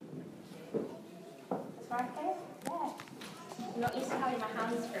working? Yeah. I'm not used to having my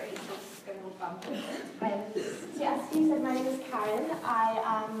hands free, so it's going to be fun. So as Steve said, my name is Karen. I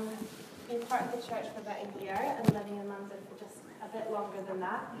am been part of the church for about a year and living in London for just a bit longer than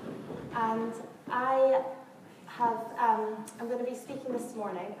that. And I'm going to be speaking this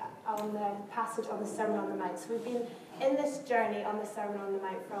morning on the passage on the Sermon on the Mount. So we've been in this journey on the Sermon on the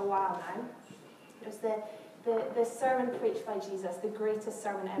Mount for a while now. It was the sermon preached by Jesus, the greatest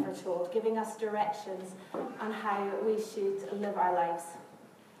sermon ever told, giving us directions on how we should live our lives.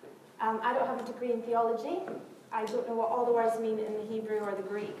 I don't have a degree in theology. I don't know what all the words mean in the Hebrew or the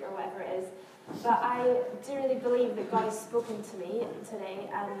Greek or whatever it is, but I do really believe that God has spoken to me today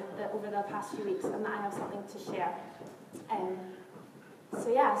and that over the past few weeks, and that I have something to share.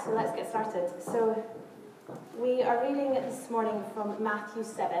 So let's get started. So we are reading this morning from Matthew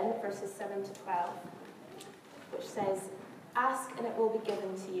 7, verses 7 to 12, which says, "Ask and it will be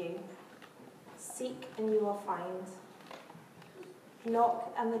given to you. Seek and you will find.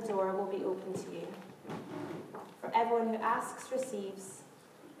 Knock and the door will be opened to you. For everyone who asks receives,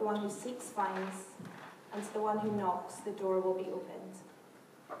 the one who seeks finds, and to the one who knocks the door will be opened.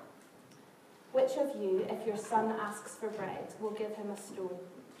 Which of you, if your son asks for bread, will give him a stone?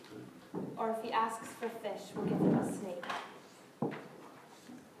 Or if he asks for fish, will give him a snake?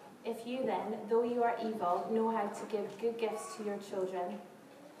 If you then, though you are evil, know how to give good gifts to your children,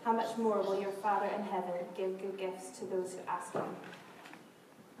 how much more will your Father in heaven give good gifts to those who ask him?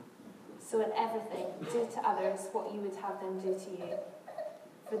 So in everything, do to others what you would have them do to you.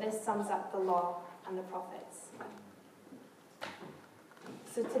 For this sums up the law and the prophets."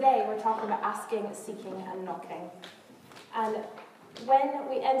 So today we're talking about asking, seeking, and knocking. And when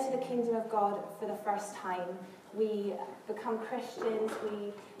we enter the kingdom of God for the first time, we become Christians.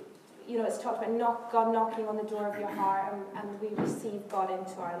 It's talked about God knocking on the door of your heart, and we receive God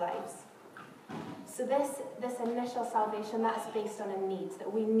into our lives. So this initial salvation, that's based on a need,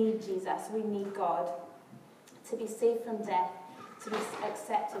 that we need Jesus, we need God to be saved from death, to be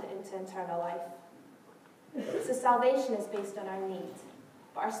accepted into eternal life. So salvation is based on our need,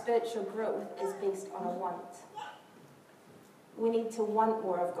 but our spiritual growth is based on a want. We need to want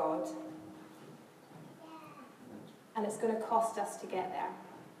more of God, and it's going to cost us to get there.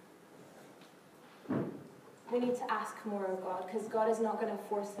 We need to ask more of God, because God is not going to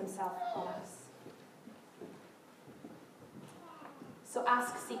force himself on us. So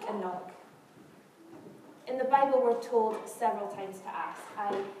ask, seek, and knock. In the Bible, we're told several times to ask.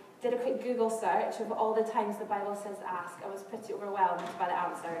 I did a quick Google search of all the times the Bible says ask. I was pretty overwhelmed by the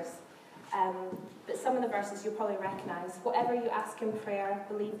answers. But some of the verses you'll probably recognize. Whatever you ask in prayer,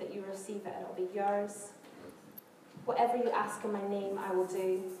 believe that you receive it and it will be yours. Whatever you ask in my name, I will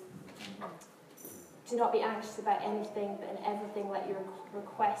do. Do not be anxious about anything, but in everything let your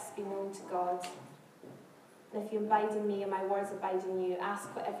requests be known to God. And if you abide in me and my words abide in you,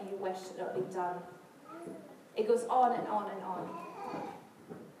 ask whatever you wish and it will be done. It goes on and on and on.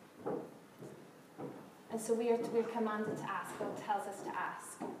 And so we're commanded to ask. God tells us to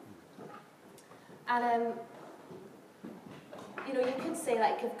ask. And, you could say,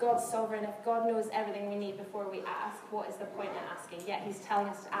 if God's sovereign, if God knows everything we need before we ask, what is the point in asking? Yet he's telling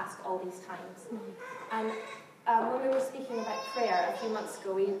us to ask all these times. And when we were speaking about prayer a few months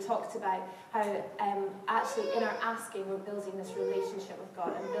ago, we talked about how actually in our asking, we're building this relationship with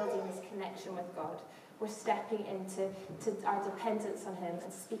God and building this connection with God. We're stepping into our dependence on him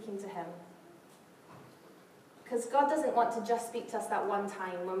and speaking to him. Because God doesn't want to just speak to us that one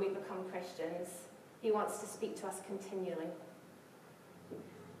time when we become Christians. He wants to speak to us continually.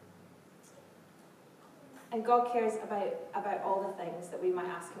 And God cares about all the things that we might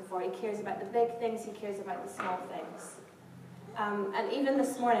ask him for. He cares about the big things. He cares about the small things. And even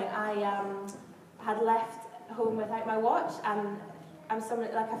this morning, I had left home without my watch. And I'm someone,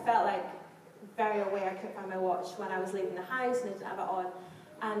 I felt very aware I couldn't find my watch when I was leaving the house and I didn't have it on.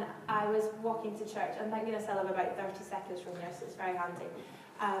 And I was walking to church, and thank goodness I live about 30 seconds from here, so it's very handy.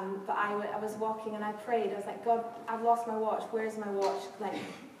 But I was walking and I prayed. I was like, God, I've lost my watch. Where's my watch?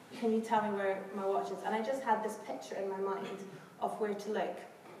 Can you tell me where my watch is? And I just had this picture in my mind of where to look.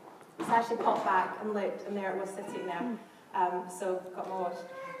 So I actually popped back and looked, and there it was sitting there. So got my watch.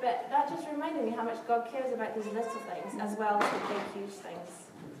 But that just reminded me how much God cares about these little things as well as the big, huge things.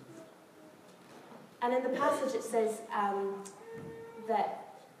 And in the passage it says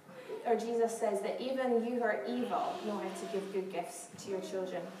Jesus says that even you who are evil know how to give good gifts to your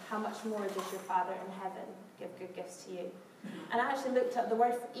children. How much more does your Father in heaven give good gifts to you? And I actually looked up, the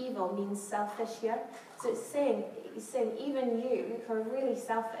word for evil means selfish here. So he's saying even you who are really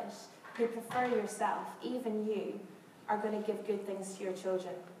selfish, who prefer yourself, even you are going to give good things to your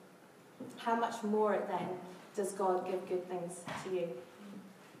children. how much more then does God give good things to you?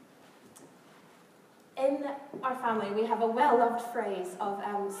 In our family, we have a well-loved phrase of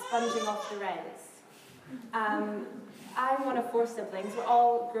sponging off the rents. I'm one of 4 siblings. We're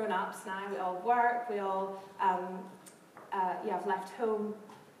all grown-ups now. We all work. We all have left home.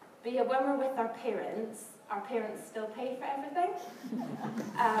 But yeah, when we're with our parents still pay for everything.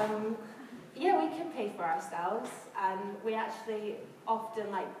 Yeah, we can pay for ourselves, and we actually often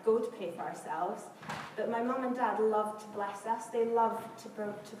go to pay for ourselves. But my mum and dad love to bless us. They love to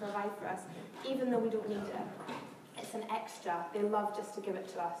provide for us, even though we don't need it. It's an extra. They love just to give it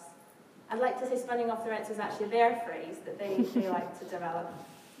to us. I'd like to say sponging off the rents is actually their phrase that they like to develop.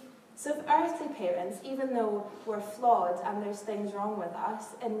 So if earthly parents, even though we're flawed and there's things wrong with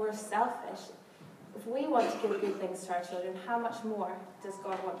us and we're selfish, if we want to give good things to our children, how much more does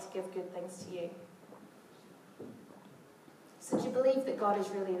God want to give good things to you? So do you believe that God is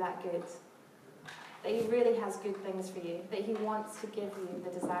really that good? That he really has good things for you? That he wants to give you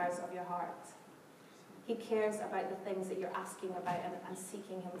the desires of your heart? He cares about the things that you're asking about and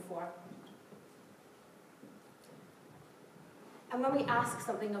seeking him for. And when we ask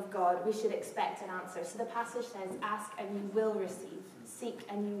something of God, we should expect an answer. So the passage says, ask and you will receive. Seek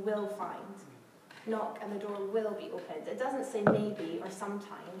and you will find. Knock and the door will be opened. It doesn't say maybe or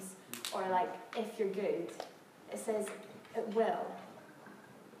sometimes or if you're good. It says it will.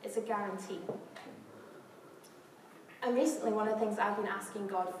 It's a guarantee. And recently one of the things I've been asking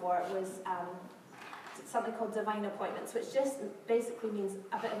God for was something called divine appointments, which just basically means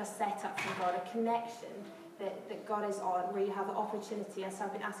a bit of a setup from God, a connection that God is on, where you have the opportunity. And so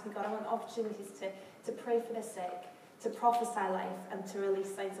I've been asking God, I want opportunities to pray for the sick, to prophesy life, and to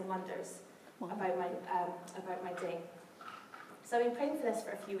release signs and wonders about my day. So I've been praying for this for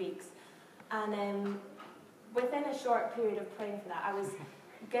a few weeks, and within a short period of praying for that, I was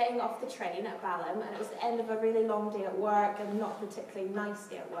getting off the train at Balham, and it was the end of a really long day at work, and not particularly nice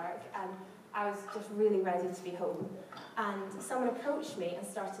day at work, and I was just really ready to be home. And someone approached me and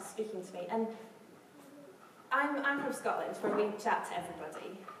started speaking to me, and I'm from Scotland, where we chat to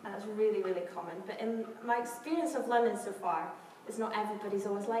everybody, and it's really, really common. But in my experience of London so far, it's not everybody's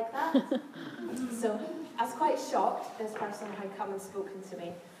always like that. So I was quite shocked this person had come and spoken to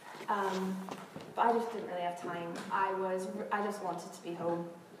me. But I just didn't really have time. I just wanted to be home,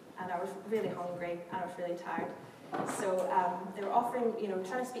 and I was really hungry, and I was really tired. So they were offering,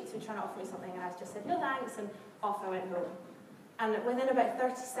 trying to speak to me, trying to offer me something, and I just said, no thanks, and off I went home. And within about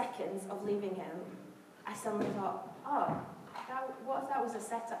 30 seconds of leaving him, I suddenly thought, what if that was a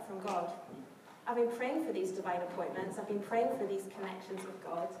setup from God? I've been praying for these divine appointments, I've been praying for these connections with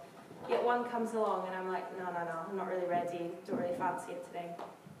God, yet one comes along and I'm like, no, I'm not really ready, don't really fancy it today.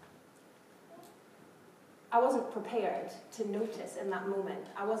 I wasn't prepared to notice in that moment.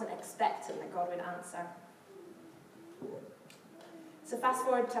 I wasn't expecting that God would answer. So fast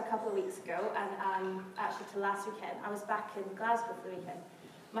forward to a couple of weeks ago, and actually to last weekend, I was back in Glasgow for the weekend.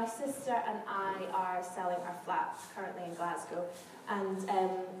 My sister and I are selling our flat currently in Glasgow, and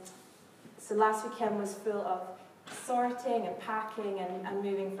so last weekend was full of sorting and packing and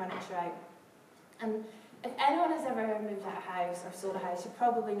moving furniture out. And if anyone has ever moved out a house or sold a house, you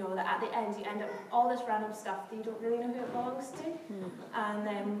probably know that at the end you end up with all this random stuff that you don't really know who it belongs to.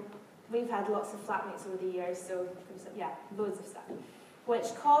 And we've had lots of flatmates over the years, so loads of stuff,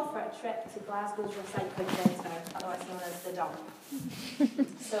 which called for a trip to Glasgow's recycling centre, otherwise known as the Dump.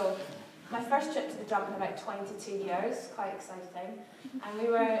 So my first trip to the Dump in about 22 years, quite exciting, and we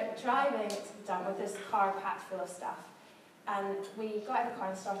were driving to the Dump with this car packed full of stuff, and we got out of the car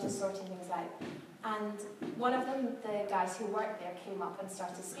and started sorting things out, and one of them, the guys who worked there, came up and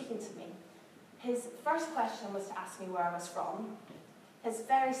started speaking to me. His first question was to ask me where I was from. His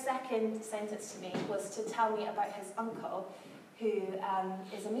very second sentence to me was to tell me about his uncle, who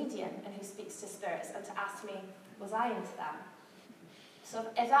is a medium and who speaks to spirits, and to ask me, was I into that? So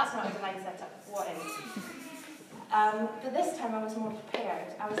if that's not a divine setup, what is? But this time I was more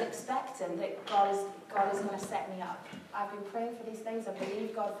prepared. I was expecting that God is going to set me up. I've been praying for these things, I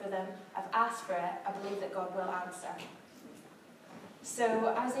believe God for them, I've asked for it, I believe that God will answer.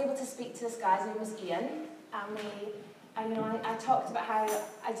 So I was able to speak to this guy, his name was Ian, and I talked about how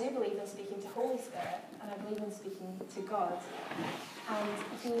I do believe in speaking to Holy Spirit, and I believe in speaking to God. And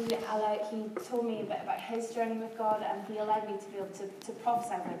he told me a bit about his journey with God, and he allowed me to be able to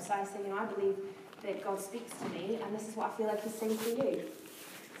prophesy for him. So I said, I believe that God speaks to me, and this is what I feel like he's saying to you.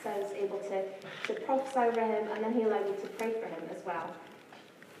 So I was able to prophesy over him, and then he allowed me to pray for him as well.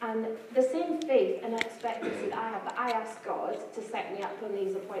 And the same faith and expectancy that I have, that I asked God to set me up on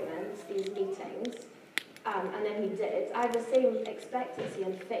these appointments, these meetings, and then he did, I have the same expectancy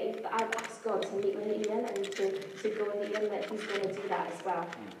and faith that I've asked God to meet with Ian and to go with Ian, that he's going to do that as well.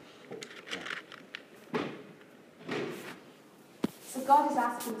 So God is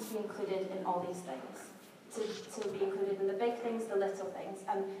asking to be included in all these things, to be included in the big things, the little things,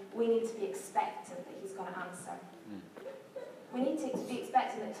 and we need to be expectant that he's going to answer. We need to be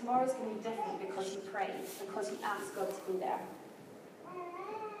expectant that tomorrow's going to be different because he prayed, because he asked God to be there.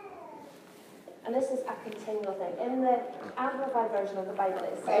 And this is a continual thing. In the Amplified version of the Bible,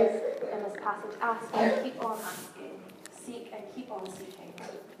 it says in this passage, ask and keep on asking, seek and keep on seeking.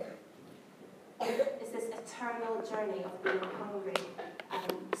 It's this eternal journey of being hungry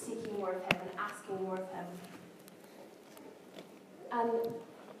and seeking more of him and asking more of him. And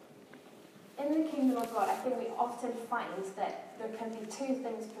in the kingdom of God, I think we often find that there can be two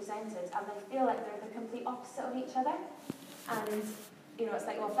things presented and they feel like they're the complete opposite of each other. And it's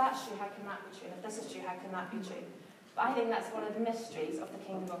like, well, if that's true, how can that be true? And if this is true, how can that be true? But I think that's one of the mysteries of the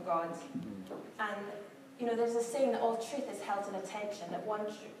kingdom of God. And, there's a saying that all truth is held in attention, that one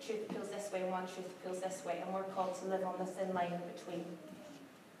truth appeals this way and one truth appeals this way, and we're called to live on the thin line in between.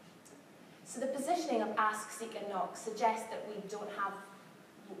 So the positioning of ask, seek, and knock suggests that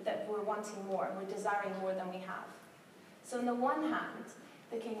that we're wanting more, and we're desiring more than we have. So on the one hand,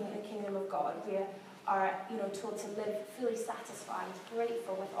 the kingdom of God, we are told to live fully satisfied,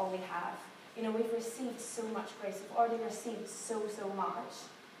 grateful with all we have. We've received so much grace. We've already received so much.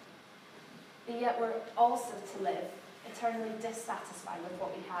 But yet we're also to live eternally dissatisfied with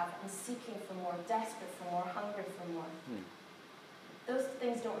what we have and seeking for more, desperate for more, hungry for more. Those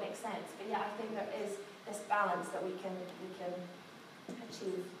things don't make sense, but yeah, I think there is this balance that we can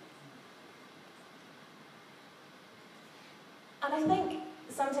achieve. And I think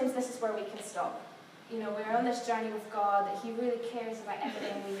sometimes this is where we can stop. We're on this journey with God, that he really cares about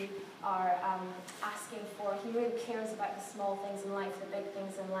everything we are asking for. He really cares about the small things in life, the big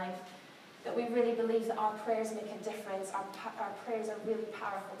things in life. That we really believe that our prayers make a difference, our prayers are really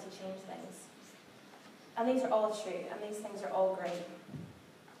powerful to change things. And these are all true, and these things are all great.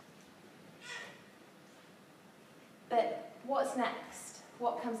 But what's next?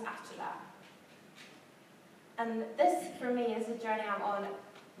 What comes after that? And this, for me, is the journey I'm on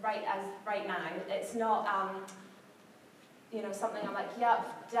right now. It's not something I'm like,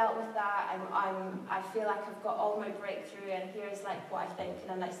 yep, dealt with that, I feel like I've got all my breakthrough, and here's like what I think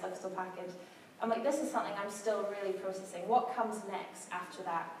in a nice little package. I'm like, this is something I'm still really processing. What comes next after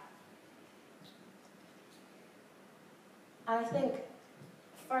that? And I think,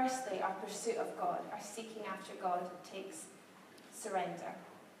 firstly, our pursuit of God, our seeking after God, takes surrender.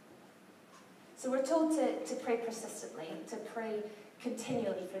 So we're told to pray persistently, to pray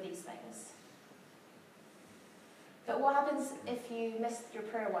continually for these things. But what happens if you missed your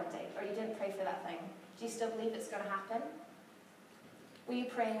prayer one day, or you didn't pray for that thing? Do you still believe it's going to happen? Were you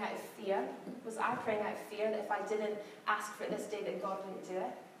praying out of fear? Was I praying out of fear that if I didn't ask for it this day that God wouldn't do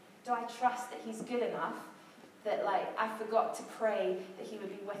it? Do I trust that he's good enough that I forgot to pray that he would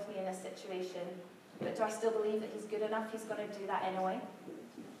be with me in this situation? But do I still believe that he's good enough? He's going to do that anyway?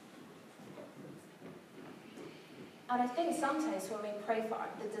 And I think sometimes when we pray for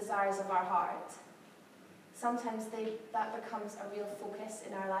the desires of our heart, sometimes that becomes a real focus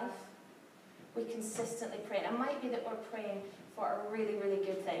in our life. We consistently pray. And it might be that we're praying for a really, really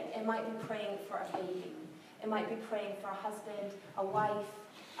good thing. It might be praying for a baby. It might be praying for a husband, a wife,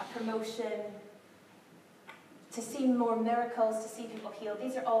 a promotion, to see more miracles, to see people healed.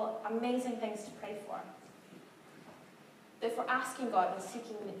 These are all amazing things to pray for. But if we're asking God and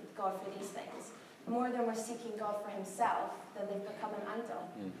seeking God for these things, more than we're seeking God for himself, then they've become an idol.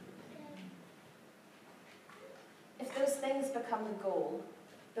 If those things become the goal,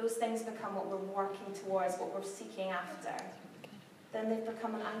 those things become what we're working towards, what we're seeking after, then they've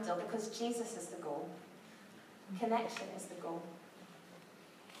become an idol, because Jesus is the goal. Connection is the goal.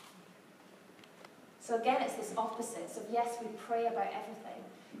 So again, it's this opposite. So yes, we pray about everything.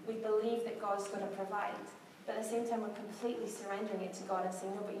 We believe that God's going to provide. But at the same time, we're completely surrendering it to God and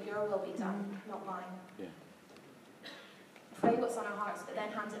saying, no, but your will be done, not mine. Yeah. Pray what's on our hearts, but then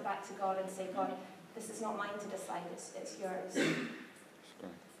hand it back to God and say, God, this is not mine to decide, it's yours.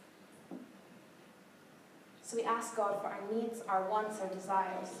 So we ask God for our needs, our wants, our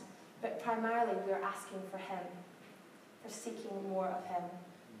desires, but primarily we're asking for him, for seeking more of him.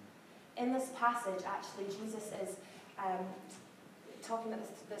 In this passage, actually, Jesus is talking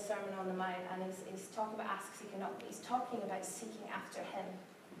about the Sermon on the Mount, and he's talking about ask, seek, and knock, but he's talking about seeking after him.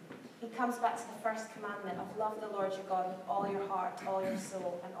 He comes back to the first commandment of love the Lord your God with all your heart, all your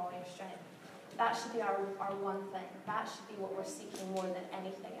soul, and all your strength. That should be our one thing. That should be what we're seeking more than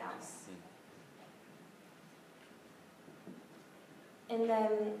anything else. in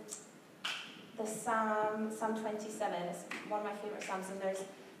the Psalm 27, it's one of my favourite Psalms, and there's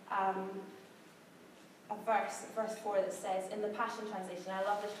a verse 4 that says, in the Passion Translation, I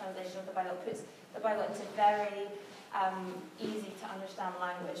love this translation of the Bible, it puts the Bible into very easy to understand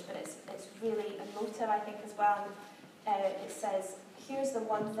language, but it's really emotive, I think, as well. And it says, here's the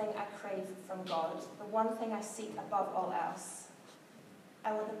one thing I crave from God, the one thing I seek above all else.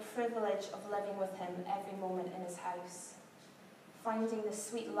 I want the privilege of living with him every moment in his house, finding the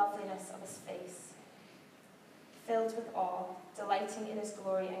sweet loveliness of his face, filled with awe, delighting in his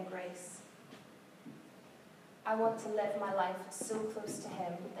glory and grace. I want to live my life so close to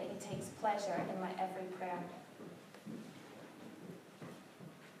him that he takes pleasure in my every prayer.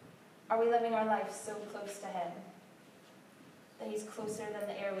 Are we living our life so close to him that he's closer than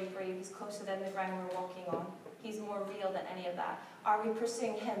the air we breathe, he's closer than the ground we're walking on, he's more real than any of that? Are we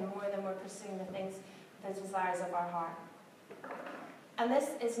pursuing him more than we're pursuing the things, the desires of our heart? And this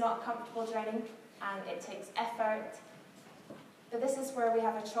is not a comfortable journey, and it takes effort, but this is where we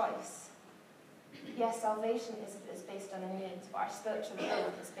have a choice. Yes, salvation is based on a need, but our spiritual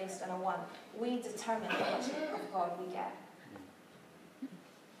growth is based on a want. We determine how much of God we get.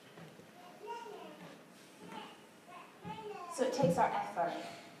 So it takes our effort.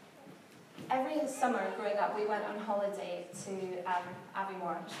 Every summer growing up, we went on holiday to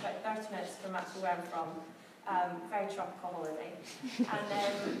Aviemore, which is about 30 minutes from actually where I'm from. Very tropical holiday.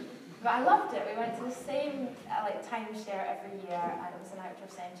 And but I loved it. We went to the same timeshare every year, and it was an outdoor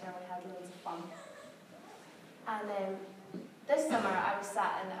centre, and we had loads of fun. And this summer, I was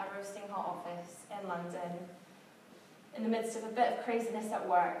sat in a roasting hot office in London, in the midst of a bit of craziness at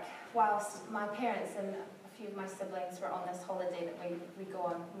work, whilst my parents and a few of my siblings were on this holiday that we go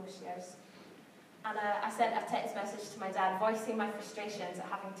on most years. And I sent a text message to my dad voicing my frustrations at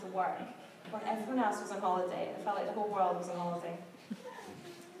having to work when everyone else was on holiday, and it felt like the whole world was on holiday.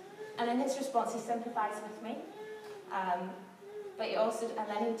 And in his response, he sympathised with me. But he also, and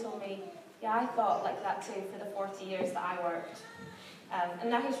then he told me, yeah, I thought like that too for the 40 years that I worked. And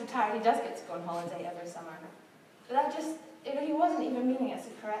now he's retired, he does get to go on holiday every summer. But that just, he wasn't even meaning it as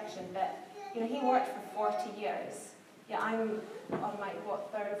a correction, but he worked for 40 years. Yeah, I'm on my,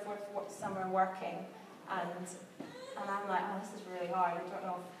 third or fourth summer working, and I'm like, oh, this is really hard, I don't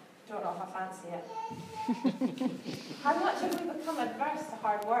know if I fancy it. How much have we become adverse to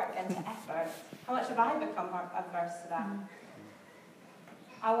hard work and to effort? How much have I become adverse to that?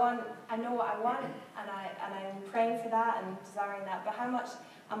 I know what I want, and I'm praying for that and desiring that, but how much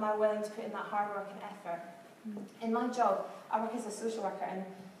am I willing to put in that hard work and effort? In my job, I work as a social worker, and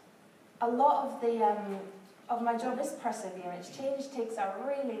a lot of my job is perseverance. Change takes a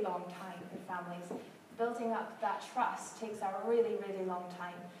really long time in families. Building up that trust takes a really, really long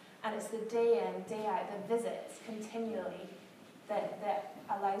time. And it's the day in, day out, the visits continually that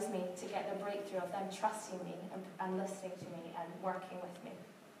allows me to get the breakthrough of them trusting me and listening to me and working with me.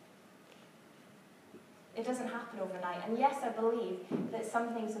 It doesn't happen overnight. And yes, I believe that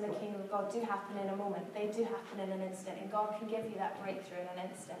some things in the kingdom of God do happen in a moment. They do happen in an instant. And God can give you that breakthrough in an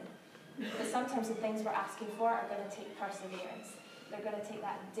instant. But sometimes the things we're asking for are going to take perseverance. They're going to take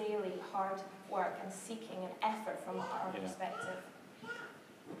that daily hard work and seeking and effort from our perspective.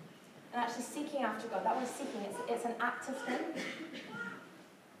 And actually seeking after God, that word seeking, it's an active thing.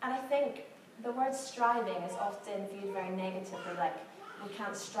 And I think the word striving is often viewed very negatively, like we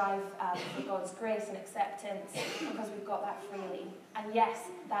can't strive for God's grace and acceptance because we've got that freely. And yes,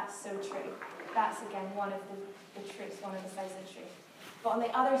 that's so true. That's, again, one of the truths, one of the sides of the truth. But on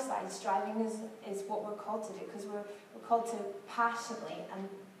the other side, striving is what we're called to do, because we're called to passionately and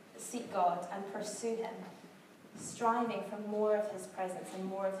seek God and pursue him, striving for more of his presence and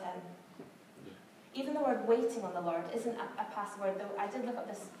more of him. Even the word waiting on the Lord isn't a passive word, though I did look up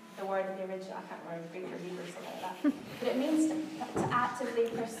the word in the original, I can't remember, Greek or Hebrew or something like that. But it means to actively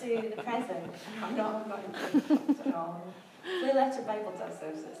pursue the present. I'm not at all. Blue Letter Bible does so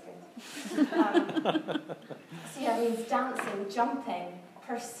it's good. So yeah, it means dancing, jumping,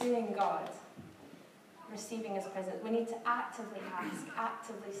 pursuing God, receiving his presence. We need to actively ask,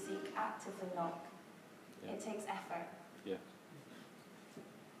 actively seek, actively knock. Yeah. It takes effort. Yeah.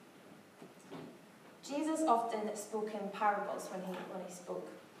 Jesus often spoke in parables when he spoke.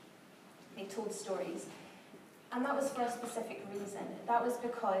 He told stories. And that was for a specific reason. That was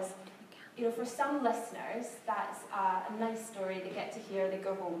because, for some listeners, that's a nice story they get to hear, they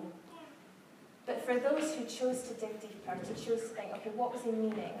go home. But for those who chose to dig deeper, to choose to think, okay, what was he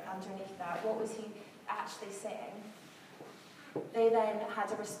meaning underneath that? What was he actually saying? They then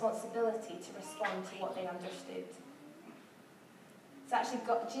had a responsibility to respond to what they understood. So actually,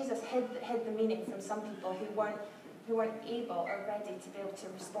 Jesus hid the meaning from some people who who weren't able or ready to be able to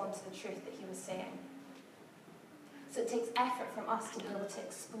respond to the truth that he was saying. So it takes effort from us to be able to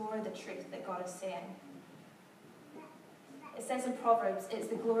explore the truth that God is saying. It says in Proverbs, it's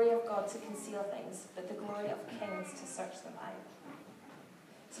the glory of God to conceal things, but the glory of kings to search them out.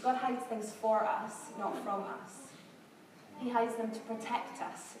 So God hides things for us, not from us. He hides them to protect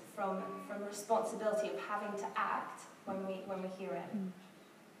us from responsibility of having to act when we hear it.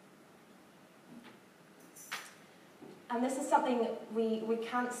 And this is something we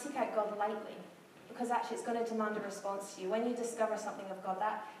can't seek out God lightly, because actually it's going to demand a response to you. When you discover something of God,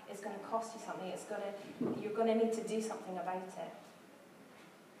 that is going to cost you something. You're going to need to do something about it.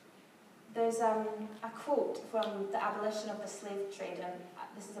 There's a quote from the abolition of the slave trade, and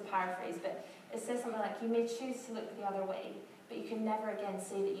this is a paraphrase, but it says something like, "You may choose to look the other way, but you can never again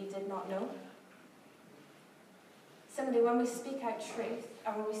say that you did not know." Similarly, when we speak out truth,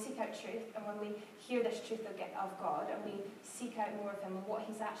 and when we seek out truth, and when we hear this truth of God, and we seek out more of him and what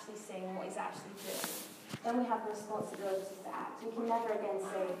he's actually saying and what he's actually doing, then we have the responsibility to act. We can never again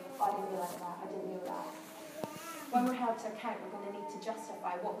say, "Oh, I didn't realise that, I didn't know that." When we're held to account, we're going to need to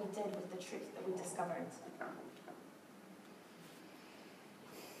justify what we did with the truth that we discovered.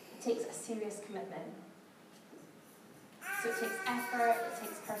 It takes a serious commitment. So it takes effort, it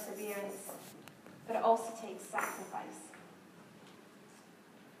takes perseverance, but it also takes sacrifice.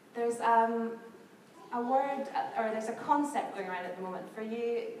 There's a word, or there's a concept going around at the moment. For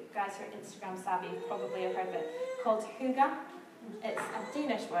you guys who are Instagram savvy, you probably have heard of it, called hygge. It's a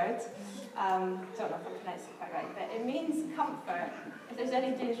Danish word. Don't know if I pronounced it quite right, but it means comfort. If there's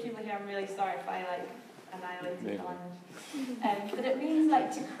any Danish people here, I'm really sorry if I annihilated the language. But it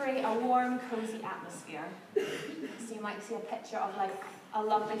means to create a warm, cozy atmosphere. So you might see a picture of a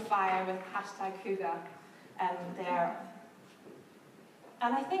lovely fire with #hygge there.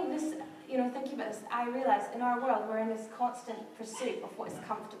 And I think this, thinking about this, I realise in our world we're in this constant pursuit of what is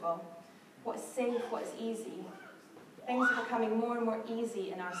comfortable, what is safe, what is easy. Things are becoming more and more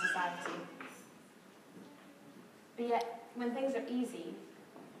easy in our society. But yet, when things are easy,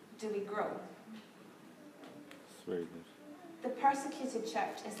 do we grow? It's very good. The persecuted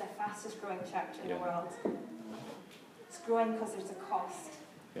church is the fastest growing church in the world. It's growing because there's a cost.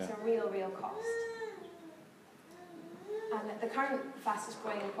 It's a real cost. And the current fastest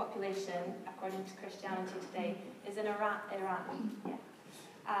growing population, according to Christianity Today, is in Iran.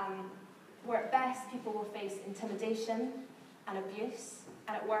 Where at best people will face intimidation and abuse,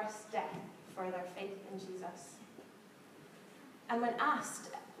 and at worst death for their faith in Jesus. And when asked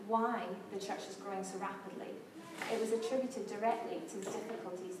why the church is growing so rapidly, it was attributed directly to the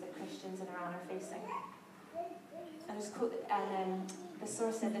difficulties that Christians in Iran are facing. And the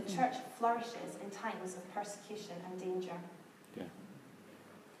source said the church flourishes in times of persecution and danger. Yeah.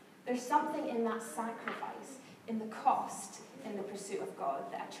 There's something in that sacrifice, in the cost, in the pursuit of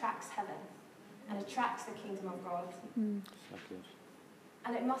God that attracts heaven and attracts the kingdom of God. Exactly.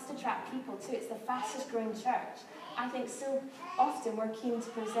 And it must attract people too. It's the fastest growing church. I think so often we're keen to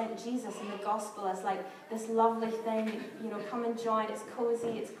present Jesus and the gospel as this lovely thing, come and join, it's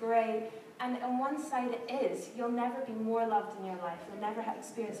cozy, it's great. And on one side it is. You'll never be more loved in your life. You'll never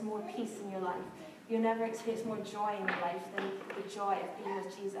experience more peace in your life. You'll never experience more joy in your life than the joy of being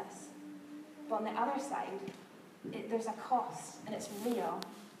with Jesus. But on the other side, there's a cost, and it's real,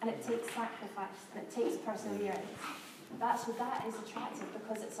 and it takes sacrifice, and it takes perseverance. That is attractive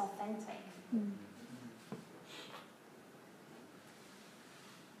because it's authentic.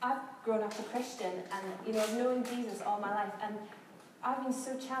 I've grown up a Christian, and I've known Jesus all my life, and I've been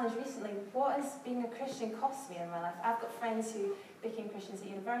so challenged recently. What has being a Christian cost me in my life? I've got friends who became Christians at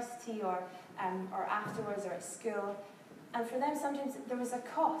university or afterwards or at school. And for them, sometimes there was a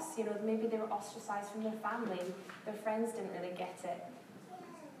cost. Maybe they were ostracized from their family. Their friends didn't really get it.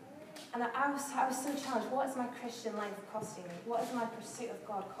 And I was so challenged. What is my Christian life costing me? What is my pursuit of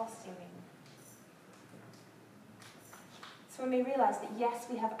God costing me? So when we realise that, yes,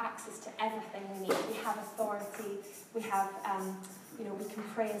 we have access to everything we need. We have authority. We have, we can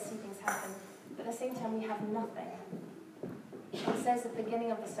pray and see things happen. But at the same time, we have nothing. It says at the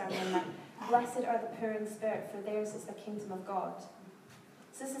beginning of the sermon that blessed are the poor in spirit, for theirs is the kingdom of God.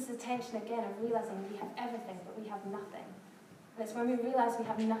 So this is the tension again of realising we have everything, but we have nothing. And it's when we realise we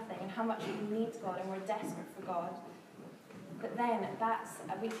have nothing and how much we need God and we're desperate for God, that then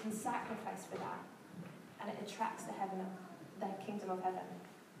we can sacrifice for that, and it attracts the kingdom of heaven.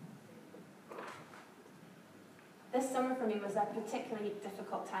 This summer for me was a particularly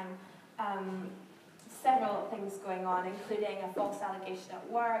difficult time. Several things going on, including a false allegation at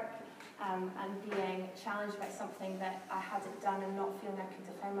work, and being challenged by something that I hadn't done and not feeling I could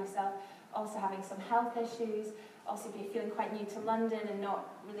defend myself. also having some health issues, also feeling quite new to London and not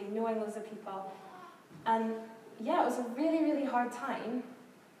really knowing loads of people. And yeah, it was a really, really hard time,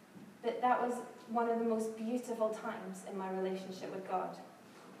 but that was one of the most beautiful times in my relationship with God.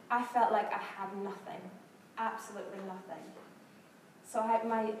 I felt like I had nothing, absolutely nothing. So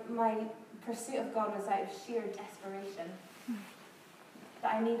my pursuit of God was out of sheer desperation.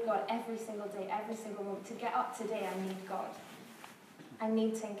 That I need God every single day, every single moment. To get up today, I need God. I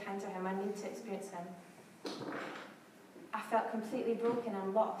need to encounter him. I need to experience him. I felt completely broken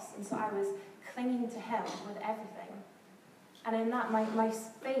and lost, and so I was clinging to him with everything. And in that, my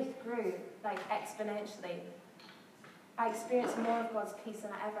faith grew like exponentially. I experienced more of God's peace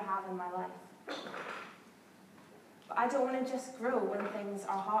than I ever have in my life. But I don't want to just grow when things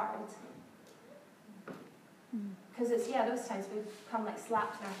are hard. Because it's, those times we become like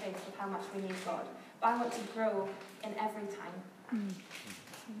slapped in our face with how much we need God. But I want to grow in every time.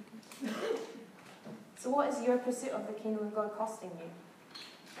 So what is your pursuit of the kingdom of God costing you?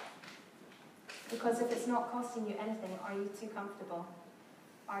 Because if it's not costing you anything, are you too comfortable?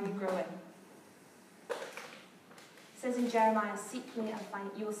 Are you growing? It says in Jeremiah, "Seek me and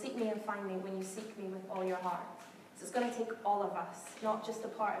find. You will seek me and find me when you seek me with all your heart." So it's going to take all of us, not just a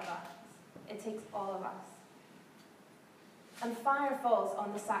part of us. It takes all of us. And fire falls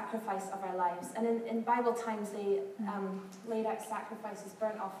on the sacrifice of our lives. And in Bible times, they laid out sacrifices,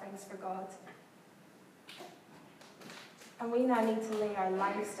 burnt offerings for God. And we now need to lay our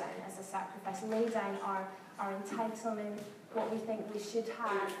lives down as a sacrifice, lay down our entitlement, what we think we should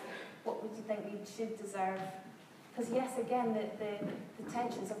have, what we think we should deserve. Because yes, again, the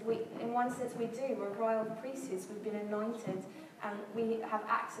tensions of in one sense we do, we're royal priesthoods, we've been anointed, and we have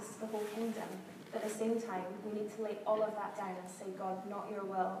access to the whole kingdom. But at the same time, we need to lay all of that down and say, God, not your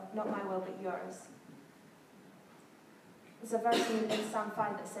will, not my will, but yours. There's a verse in Psalm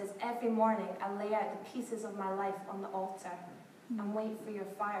 5 that says, "Every morning I lay out the pieces of my life on the altar and wait for your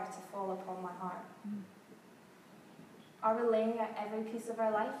fire to fall upon my heart." Are we laying out every piece of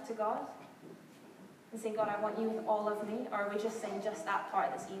our life to God? And saying, "God, I want you with all of me," or are we just saying just that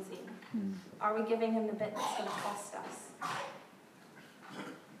part that's easy? Are we giving him the bit that's going to cost us?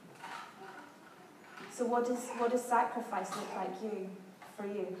 So what does sacrifice look like for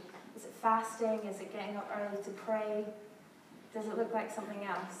you? Is it fasting? Is it getting up early to pray? Does it look like something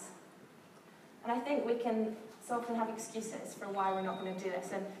else? And I think we can so often have excuses for why we're not going to do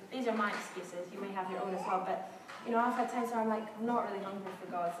this. And these are my excuses. You may have your own as well. But, I've had times where I'm like, I'm not really hungry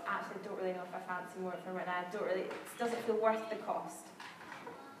for God. Actually, I don't really know if I fancy more from right now. It doesn't feel worth the cost.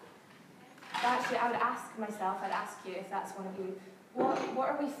 But actually, I would ask myself, I'd ask you, if that's one of you, what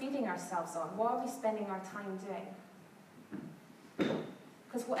are we feeding ourselves on? What are we spending our time doing?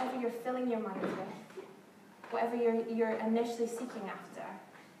 Because whatever you're filling your mind with, whatever you're initially seeking after,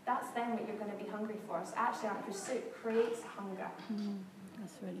 that's then what you're going to be hungry for. So actually our pursuit creates hunger.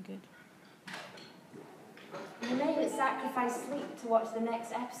 That's really good. You may sacrifice sleep to watch the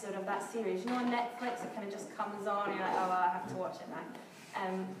next episode of that series. On Netflix it kind of just comes on and you're like, oh, well, I have to watch it now.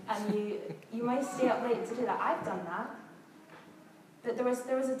 And you might stay up late to do that. I've done that. But there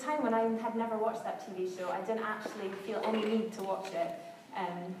was a time when I had never watched that TV show. I didn't actually feel any need to watch it.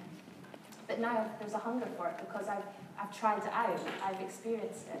 But now there's a hunger for it because I've tried it out. I've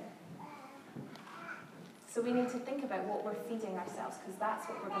experienced it. So we need to think about what we're feeding ourselves because that's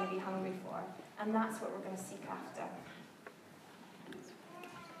what we're going to be hungry for. And that's what we're going to seek after.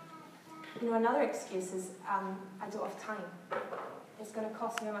 Another excuse is I don't have time. It's going to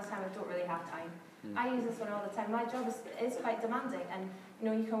cost me all my time. I don't really have time. I use this one all the time. My job is quite demanding, and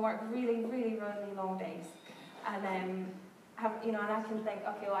you can work really, really, really long days, and and I can think,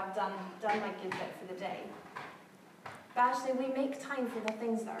 okay, well, I've done my good bit for the day. But actually, we make time for the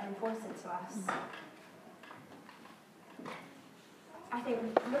things that are important to us. I think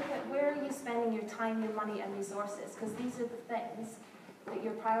look at where are you spending your time, your money, and resources, because these are the things that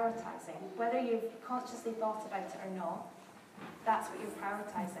you're prioritizing. Whether you've consciously thought about it or not, that's what you're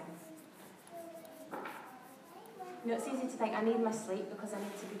prioritizing. It's easy to think, I need my sleep because I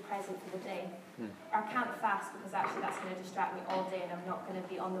need to be present for the day. Or I can't fast because actually that's going to distract me all day and I'm not going to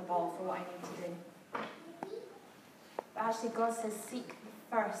be on the ball for what I need to do. But actually God says, seek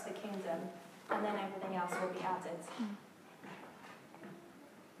first the kingdom and then everything else will be added.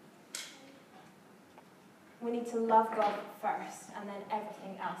 We need to love God first and then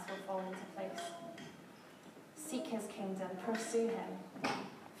everything else will fall into place. Seek his kingdom, pursue him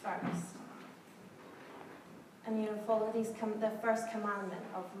first. And follow the first commandment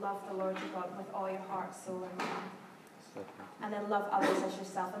of love the Lord your God with all your heart, soul, and mind. And then love others as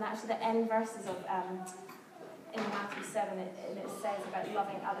yourself. And actually the end verses of in Matthew 7, and it says about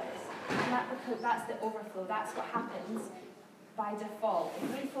loving others. And that's the overflow. That's what happens by default.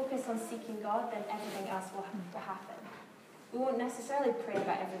 If we focus on seeking God, then everything else will happen. We won't necessarily pray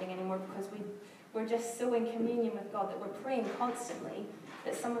about everything anymore because we're just so in communion with God that we're praying constantly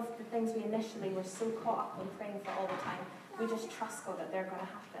that some of the things we initially were so caught up in praying for all the time, we just trust God that they're going to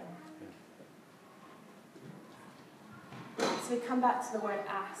happen. So we come back to the word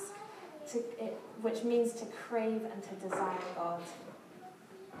ask, which means to crave and to desire God,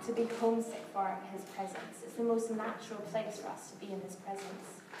 to be homesick for his presence. It's the most natural place for us to be in his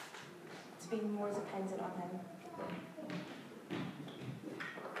presence, to be more dependent on him.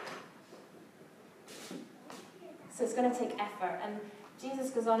 So it's going to take effort. And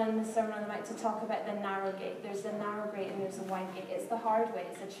Jesus goes on in the Sermon on the Mount to talk about the narrow gate. There's the narrow gate and there's the wide gate. It's the hard way.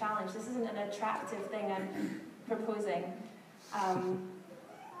 It's a challenge. This isn't an attractive thing I'm proposing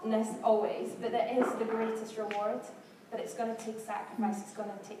always, but it is the greatest reward. But it's going to take sacrifice, it's going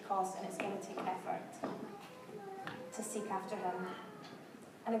to take cost, and it's going to take effort to seek after him.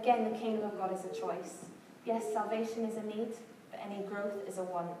 And again, the kingdom of God is a choice. Yes, salvation is a need, but any growth is a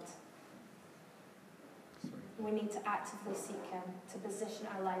want. We need to actively seek him, to position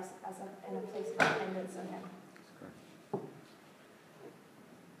our lives in a place of dependence on him.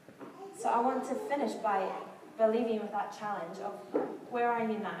 So I want to finish by leaving you with that challenge of where are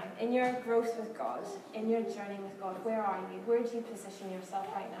you now? In your growth with God, in your journey with God, where are you? Where do you position yourself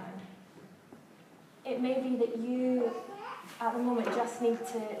right now? It may be that you, at the moment, just need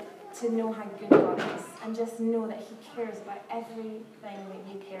to know how good God is and just know that he cares about everything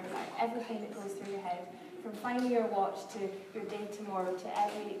that you care about, everything that goes through your head. From finding your watch to your day tomorrow, to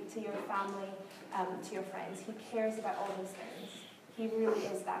your family, to your friends. He cares about all those things. He really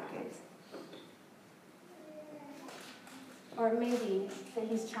is that good. Or it may be that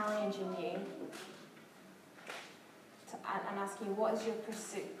he's challenging you and asking you, what is your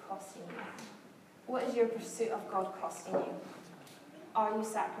pursuit costing you? What is your pursuit of God costing you? Are you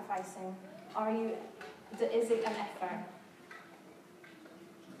sacrificing? Is it an effort?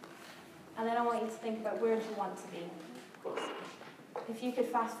 And then I want you to think about where do you want to be? If you could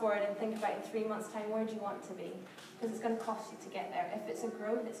fast forward and think about in 3 months' time, where do you want to be? Because it's going to cost you to get there. If it's a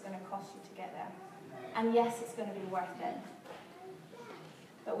growth, it's going to cost you to get there. And yes, it's going to be worth it.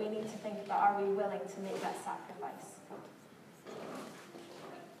 But we need to think about, are we willing to make that sacrifice?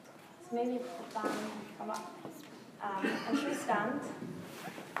 So maybe the band come up. And should we stand?